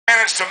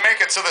managed to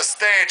make it to the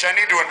stage, I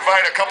need to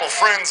invite a couple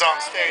friends on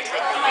stage with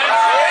me.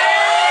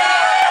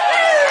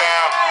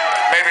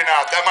 Maybe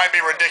not. That might be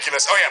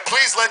ridiculous. Oh yeah,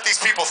 please let these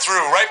people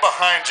through. Right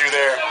behind you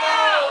there.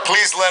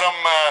 Please let them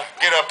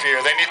get up here.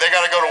 They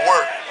gotta go to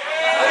work.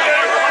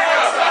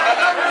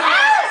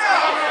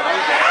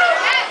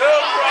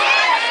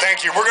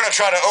 Thank you. We're gonna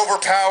try to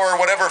overpower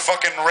whatever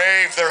fucking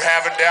rave they're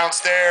having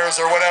downstairs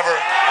or whatever.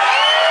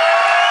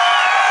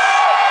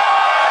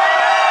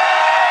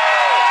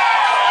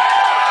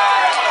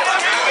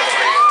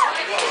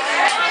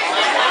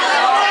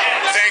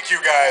 Thank you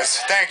guys.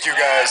 Thank you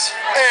guys.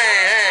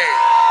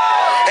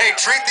 Hey,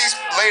 treat these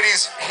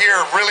ladies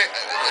here really,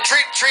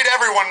 treat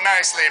everyone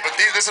nicely, but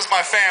this is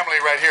my family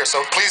right here,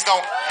 so please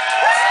don't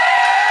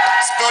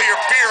spill your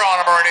beer on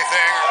them or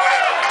anything.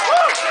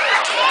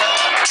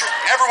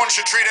 Everyone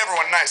should treat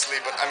everyone nicely,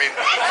 but I mean,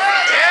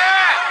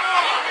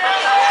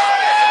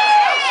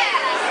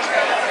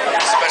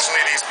 especially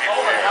these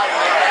people here.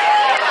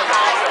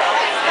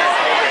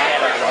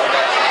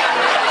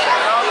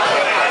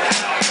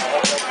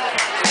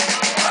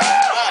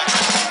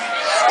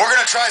 We're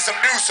gonna try some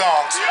new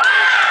songs.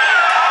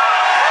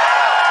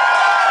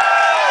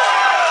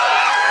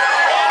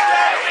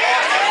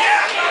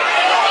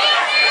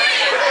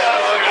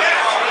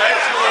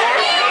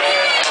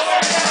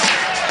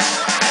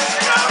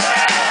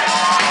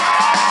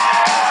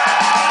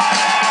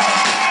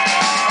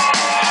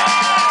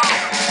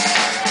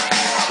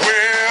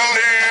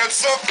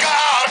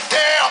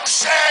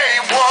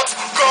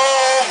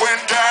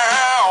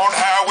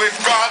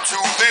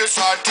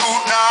 I do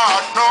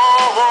not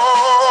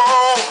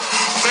know.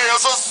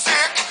 There's a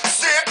sick,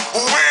 sick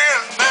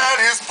wind that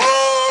is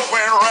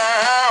blowing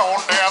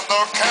round, and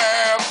the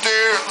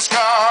captain's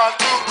got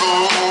to go.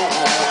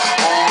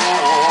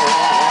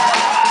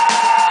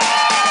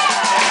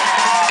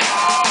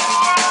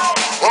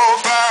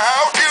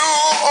 About you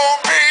or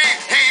me,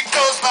 he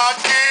does not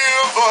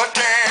give a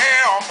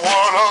damn.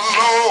 What a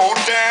low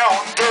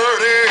down,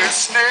 dirty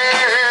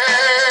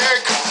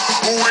snake.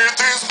 With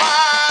his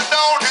mind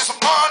on his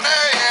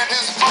money,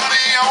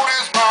 on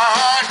his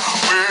mind,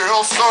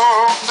 will serve.